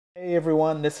Hey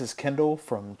everyone, this is Kendall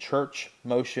from Church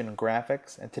Motion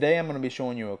Graphics, and today I'm going to be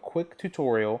showing you a quick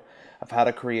tutorial of how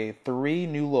to create 3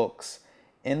 new looks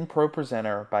in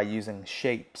ProPresenter by using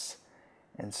shapes.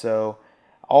 And so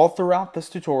all throughout this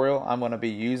tutorial I'm going to be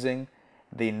using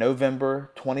the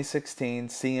November 2016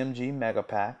 CMG Mega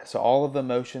Pack. So all of the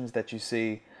motions that you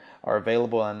see are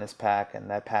available in this pack, and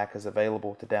that pack is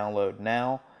available to download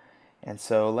now. And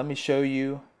so let me show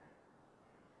you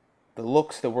the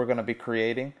looks that we're going to be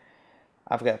creating.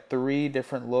 I've got 3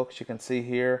 different looks you can see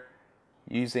here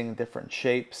using different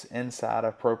shapes inside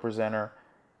of ProPresenter.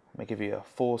 Let me give you a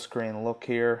full screen look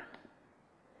here.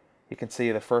 You can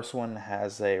see the first one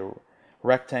has a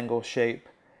rectangle shape,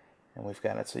 and we've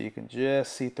got it so you can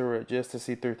just see through it, just to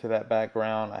see through to that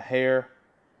background, a hair.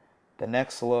 The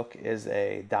next look is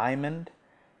a diamond,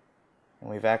 and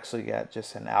we've actually got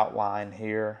just an outline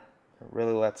here. It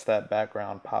really lets that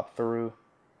background pop through.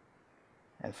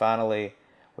 And finally,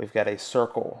 we've got a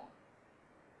circle.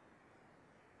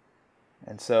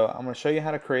 And so I'm going to show you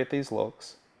how to create these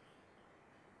looks.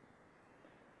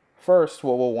 First,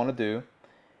 what we'll want to do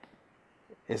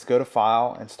is go to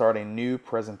File and start a new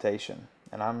presentation.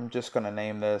 And I'm just going to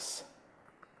name this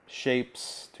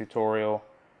Shapes Tutorial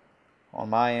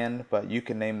on my end, but you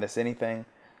can name this anything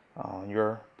on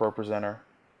your ProPresenter.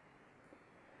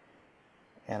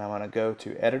 And I'm going to go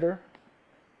to Editor.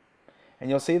 And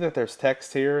you'll see that there's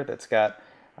text here that's got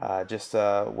just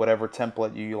whatever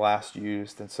template you last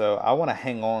used. And so I want to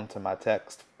hang on to my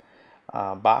text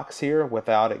box here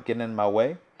without it getting in my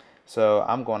way. So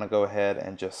I'm going to go ahead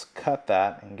and just cut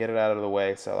that and get it out of the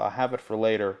way. So I'll have it for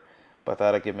later, but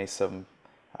that'll give me some,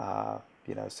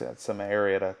 some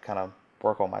area to kind of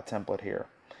work on my template here.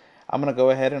 I'm going to go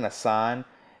ahead and assign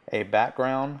a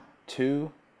background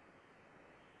to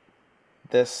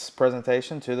this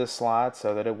presentation, to this slide,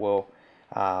 so that it will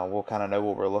we'll kind of know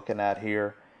what we're looking at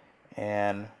here.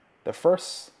 And the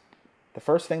first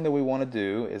thing that we want to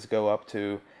do is go up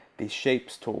to the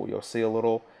Shapes tool. You'll see a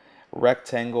little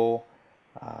rectangle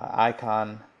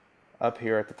icon up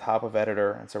here at the top of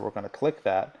Editor, and so we're going to click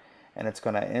that, and it's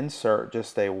going to insert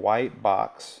just a white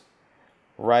box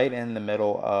right in the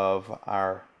middle of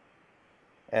our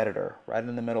editor, right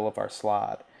in the middle of our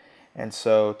slide. And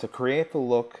so to create the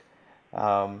look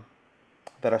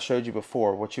that I showed you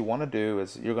before, what you want to do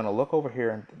is you're going to look over here,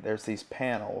 and there's these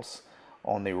panels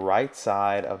on the right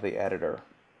side of the editor,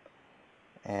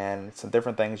 and some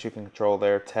different things you can control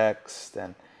there, text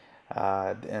and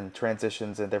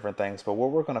transitions and different things. But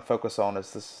what we're going to focus on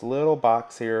is this little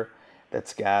box here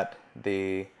that's got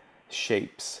the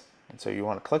shapes. And so you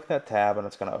want to click that tab, and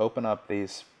it's going to open up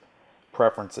these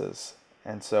preferences.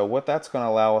 And so what that's going to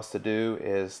allow us to do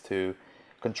is to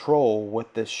control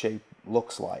what this shape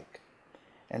looks like.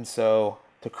 And so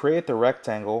to create the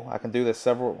rectangle, I can do this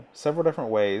several different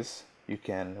ways. You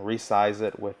can resize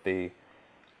it with the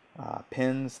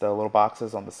pins, the little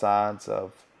boxes on the sides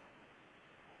of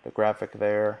the graphic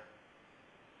there.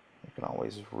 You can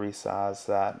always resize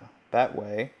that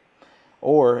way.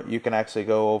 Or you can actually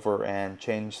go over and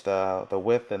change the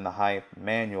width and the height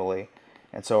manually.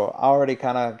 And so I already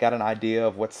kind of got an idea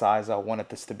of what size I wanted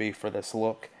this to be for this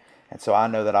look. And so I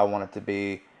know that I want it to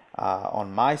be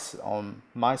on my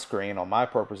screen, on my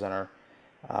ProPresenter.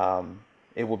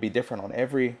 It will be different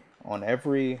on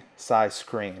every size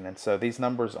screen, and so these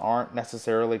numbers aren't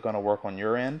necessarily going to work on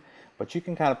your end, but you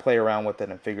can kind of play around with it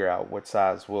and figure out what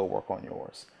size will work on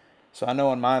yours. So I know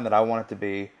on mine that I want it to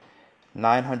be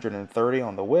 930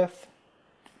 on the width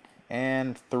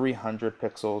and 300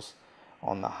 pixels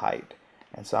on the height.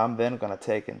 And so I'm then going to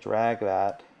take and drag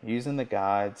that using the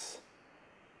guides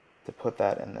to put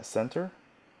that in the center.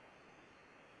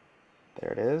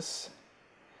 There it is.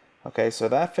 Okay, so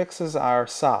that fixes our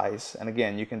size, and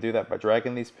again, you can do that by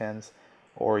dragging these pins,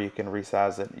 or you can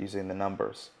resize it using the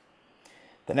numbers.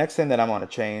 The next thing that I'm going to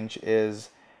change is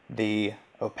the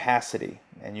opacity,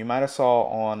 and you might have saw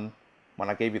on when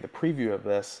I gave you the preview of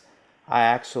this, I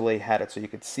actually had it so you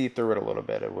could see through it a little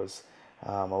bit. It was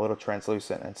a little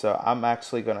translucent, and so I'm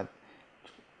actually going to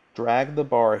drag the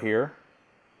bar here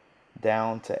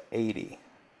down to 80.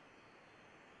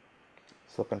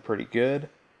 It's looking pretty good.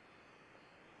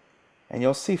 And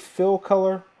you'll see fill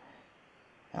color.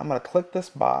 I'm going to click this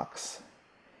box,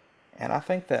 and I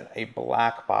think that a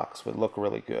black box would look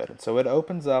really good. And so it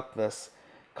opens up this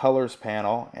colors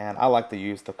panel, and I like to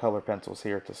use the color pencils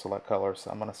here to select colors.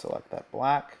 So I'm going to select that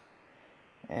black,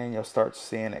 and you'll start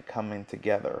seeing it coming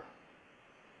together.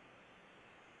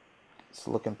 It's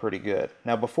looking pretty good.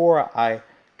 Now before I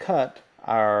cut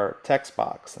our text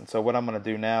box, and so what I'm going to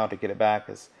do now to get it back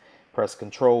is press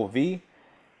Control V,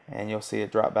 and you'll see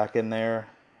it drop back in there.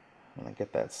 I'm going to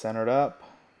get that centered up.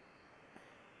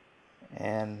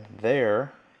 And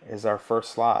there is our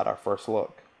first slide, our first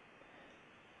look.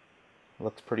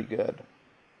 Looks pretty good.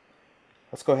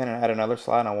 Let's go ahead and add another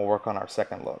slide and we'll work on our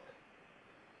second look.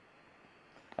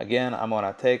 Again, I'm going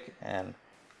to take and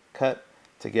cut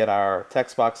to get our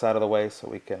text box out of the way so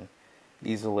we can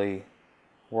easily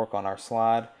work on our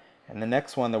slide. And the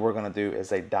next one that we're going to do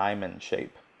is a diamond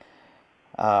shape.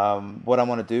 What I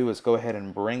want to do is go ahead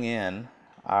and bring in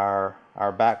our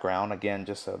background again,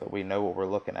 just so that we know what we're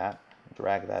looking at.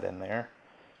 Drag that in there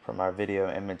from our video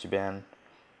image bin.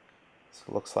 So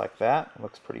it looks like that. It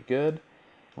looks pretty good.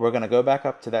 We're going to go back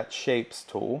up to that shapes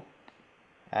tool,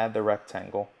 add the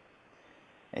rectangle.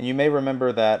 And you may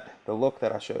remember that the look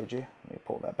that I showed you. Let me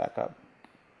pull that back up,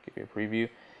 give you a preview.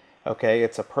 Okay,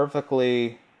 it's a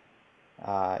perfectly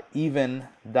even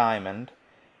diamond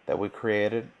that we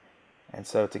created. And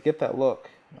so to get that look,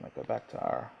 I'm going to go back to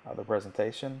our other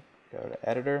presentation, go to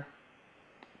editor.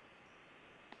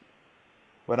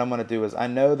 What I'm going to do is, I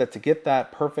know that to get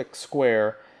that perfect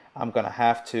square, I'm going to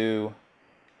have to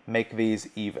make these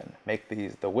even, make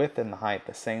these, the width and the height,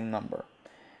 the same number.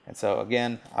 And so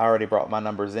again, I already brought my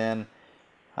numbers in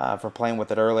from playing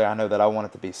with it earlier. I know that I want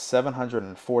it to be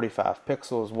 745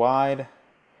 pixels wide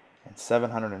and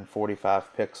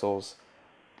 745 pixels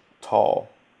tall.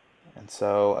 And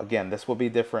so again, this will be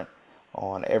different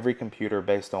on every computer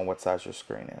based on what size your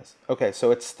screen is. Okay,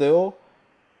 so it's still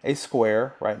a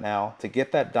square right now. To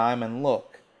get that diamond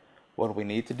look, what we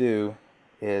need to do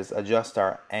is adjust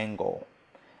our angle.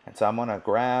 And so I'm going to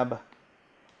grab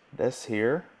this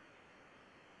here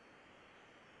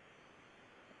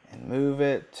and move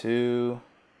it to,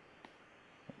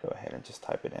 go ahead and just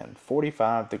type it in,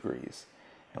 45 degrees.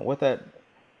 And what that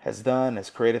has done is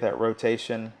created that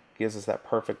rotation, gives us that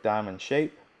perfect diamond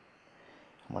shape.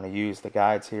 I'm going to use the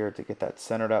guides here to get that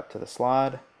centered up to the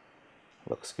slide.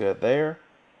 Looks good there.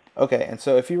 Okay, and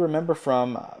so if you remember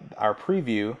from our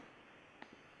preview,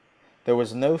 there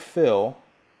was no fill,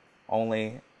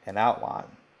 only an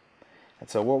outline. And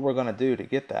so what we're going to do to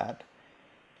get that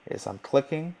is I'm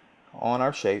clicking on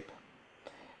our shape,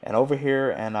 and over here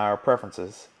in our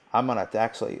preferences, I'm going to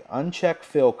actually uncheck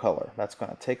fill color. That's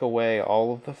going to take away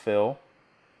all of the fill.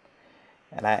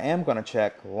 And I am going to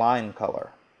check line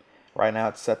color. Right now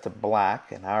it's set to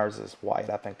black and ours is white.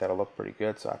 I think that'll look pretty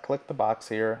good. So I click the box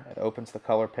here. It opens the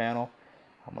color panel.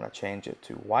 I'm going to change it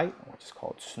to white, which is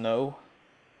called snow.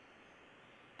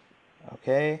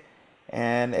 Okay,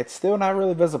 and it's still not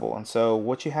really visible. And so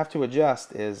what you have to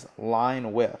adjust is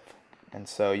line width. And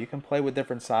so you can play with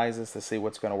different sizes to see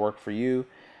what's going to work for you.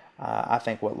 I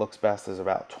think what looks best is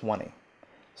about 20.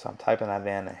 So I'm typing that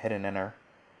in and hitting enter.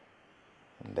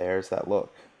 And there's that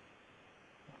look.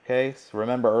 Okay, so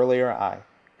remember earlier I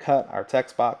cut our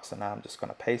text box, and now I'm just going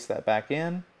to paste that back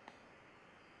in.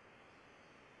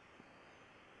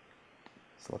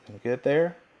 It's looking good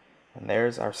there. And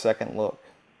there's our second look.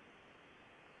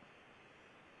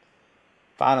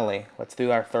 Finally, let's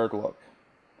do our third look.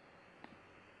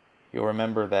 You'll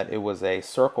remember that it was a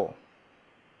circle.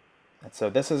 And so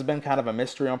this has been kind of a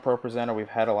mystery on ProPresenter. We've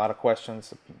had a lot of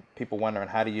questions, people wondering,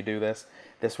 how do you do this?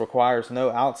 This requires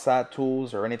no outside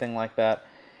tools or anything like that.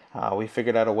 We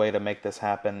figured out a way to make this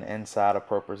happen inside of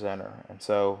ProPresenter. And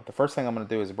so the first thing I'm going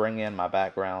to do is bring in my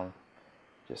background,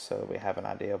 just so that we have an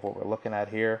idea of what we're looking at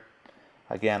here.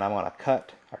 Again, I'm going to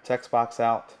cut our text box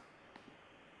out.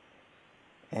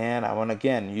 And I want to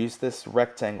again use this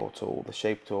rectangle tool, the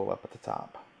shape tool up at the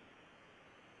top.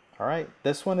 Alright,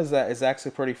 this one is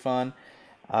actually pretty fun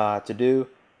to do.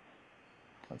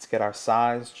 Let's get our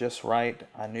size just right.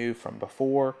 I knew from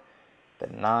before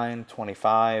that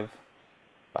 925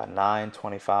 by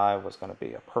 925 was going to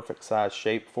be a perfect size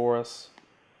shape for us.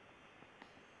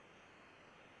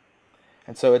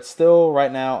 And so it's still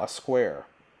right now a square.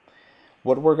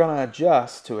 What we're going to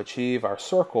adjust to achieve our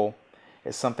circle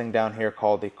is something down here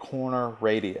called the corner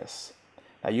radius.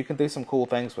 Now you can do some cool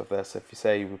things with this. If you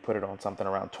say you would put it on something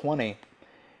around 20,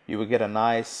 you would get a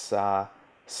nice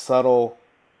subtle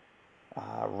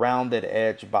rounded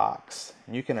edge box.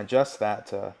 And you can adjust that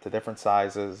to different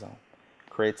sizes and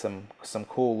create some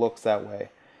cool looks that way.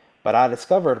 But I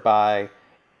discovered by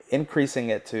increasing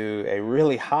it to a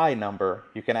really high number,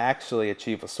 you can actually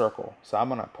achieve a circle. So I'm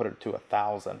going to put it to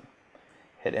 1,000.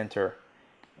 Hit enter,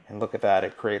 and look at that,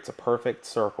 it creates a perfect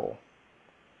circle.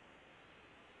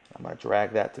 I'm going to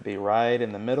drag that to be right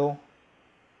in the middle,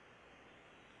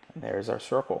 and there's our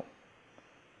circle.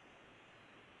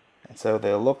 And so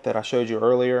the look that I showed you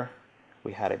earlier,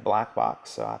 we had a black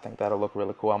box, so I think that'll look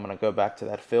really cool. I'm going to go back to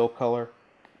that fill color,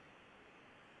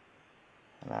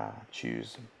 and I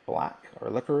choose black or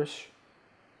licorice,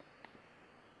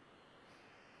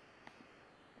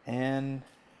 and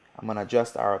I'm going to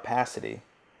adjust our opacity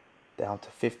down to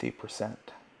 50%.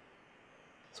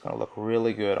 It's going to look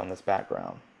really good on this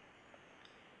background.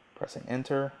 Pressing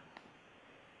enter,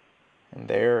 and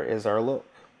there is our look.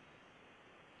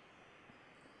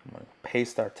 I'm going to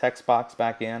paste our text box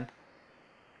back in,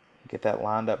 get that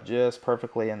lined up just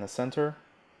perfectly in the center.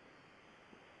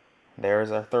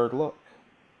 There's our third look.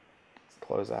 Let's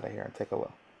close out of here and take a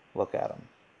look at them.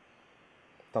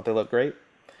 Don't they look great?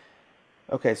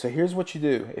 Okay, so here's what you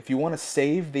do. If you want to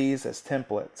save these as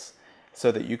templates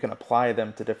so that you can apply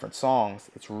them to different songs,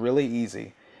 it's really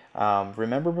easy.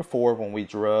 Remember before when we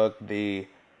drug the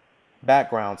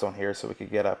backgrounds on here so we could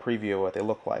get a preview of what they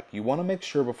look like? You want to make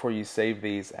sure before you save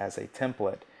these as a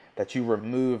template that you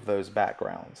remove those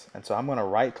backgrounds. And so I'm going to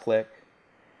right click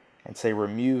and say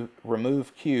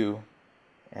remove cue,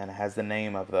 and it has the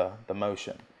name of the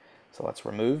motion. So let's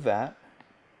remove that.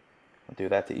 I'll do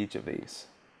that to each of these.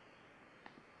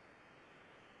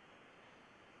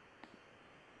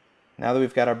 Now that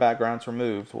we've got our backgrounds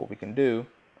removed, what we can do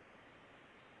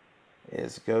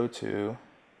is go to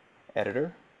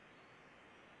Editor,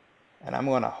 and I'm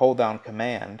going to hold down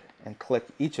Command and click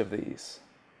each of these.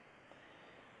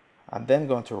 I'm then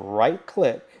going to right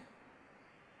click,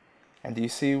 and do you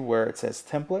see where it says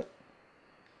Template?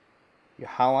 You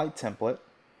highlight Template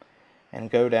and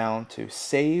go down to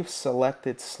Save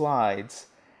Selected Slides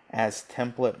as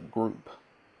Template Group.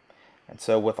 And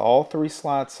so with all three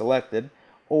slides selected,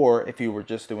 or if you were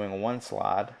just doing one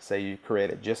slide, say you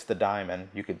created just the diamond,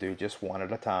 you could do just one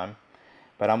at a time.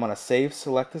 But I'm going to save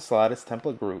selected slide as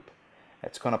template group.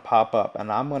 It's going to pop up, and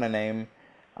I'm going to name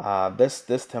this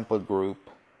template group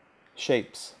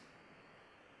Shapes.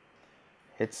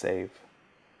 Hit save.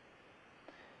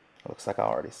 Looks like I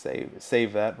already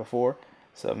saved that before,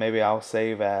 so maybe I'll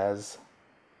save as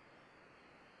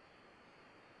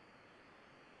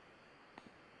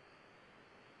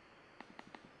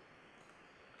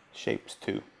Shapes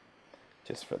 2,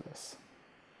 just for this.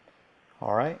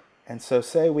 Alright, and so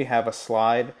say we have a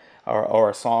slide, or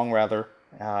a song rather,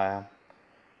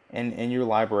 in your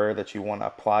library that you want to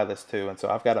apply this to. And so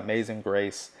I've got Amazing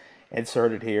Grace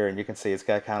inserted here, and you can see it's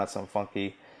got kind of some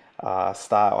funky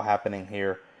style happening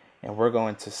here. And we're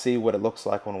going to see what it looks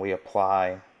like when we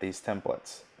apply these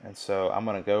templates. And so I'm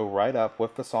going to go right up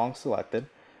with the song selected,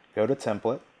 go to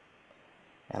Template,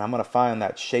 and I'm going to find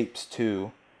that Shapes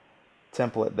 2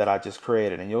 template that I just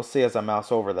created, and you'll see as I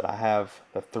mouse over that I have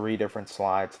the 3 different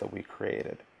slides that we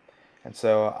created. And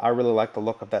so I really like the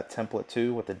look of that template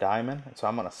 2 with the diamond, and so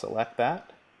I'm going to select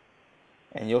that,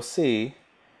 and you'll see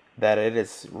that it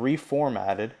has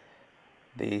reformatted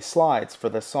the slides for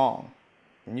this song.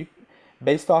 And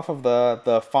based off of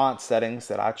the font settings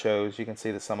that I chose, you can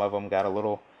see that some of them got a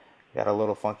little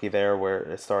funky there where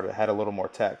it had a little more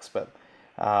text, but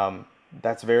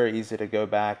that's very easy to go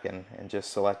back and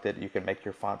just select it. You can make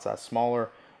your font size smaller,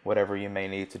 whatever you may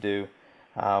need to do.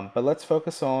 But let's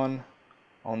focus on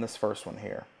this first one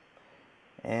here.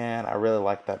 And I really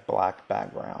like that black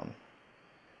background.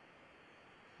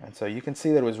 And so you can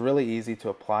see that it was really easy to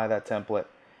apply that template.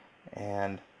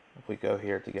 And if we go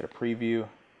here to get a preview,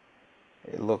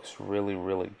 it looks really,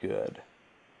 really good.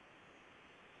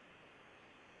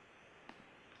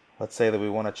 Let's say that we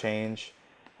want to change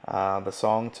the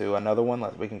song to another one.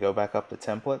 We can go back up to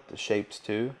template, to Shapes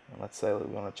 2, and let's say that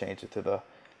we want to change it to the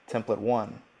template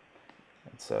 1.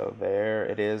 And so there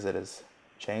it is. It has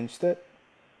changed it.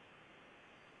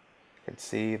 You can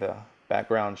see the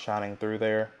background shining through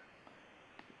there.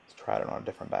 Let's try it on a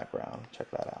different background.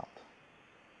 Check that out.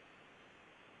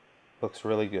 Looks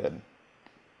really good.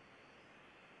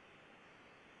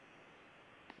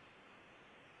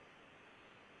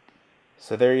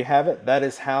 So there you have it. That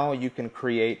is how you can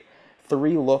create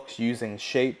 3 looks using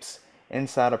shapes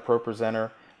inside of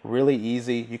ProPresenter. Really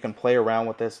easy. You can play around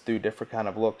with this, do different kind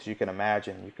of looks you can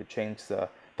imagine. You could change the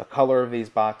color of these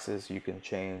boxes. You can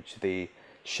change the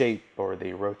shape or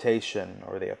the rotation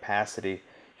or the opacity.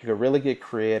 You can really get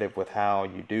creative with how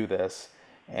you do this.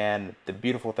 And the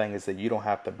beautiful thing is that you don't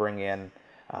have to bring in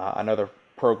another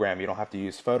program. You don't have to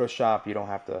use Photoshop. You don't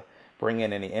have to bring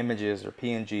in any images or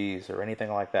PNGs or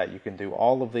anything like that. You can do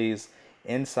all of these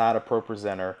inside of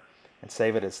ProPresenter and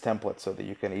save it as templates so that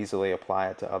you can easily apply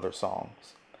it to other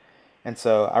songs. And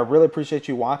so I really appreciate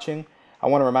you watching. I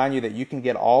want to remind you that you can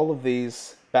get all of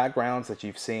these backgrounds that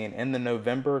you've seen in the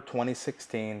November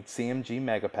 2016 CMG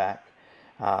Mega Pack.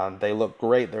 They look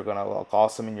great. They're going to look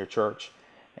awesome in your church.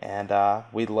 And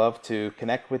we'd love to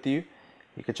connect with you.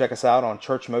 You can check us out on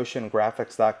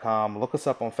churchmotiongraphics.com. Look us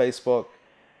up on Facebook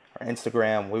or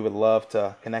Instagram. We would love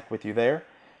to connect with you there.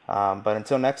 But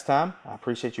until next time, I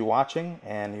appreciate you watching,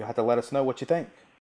 and you'll have to let us know what you think.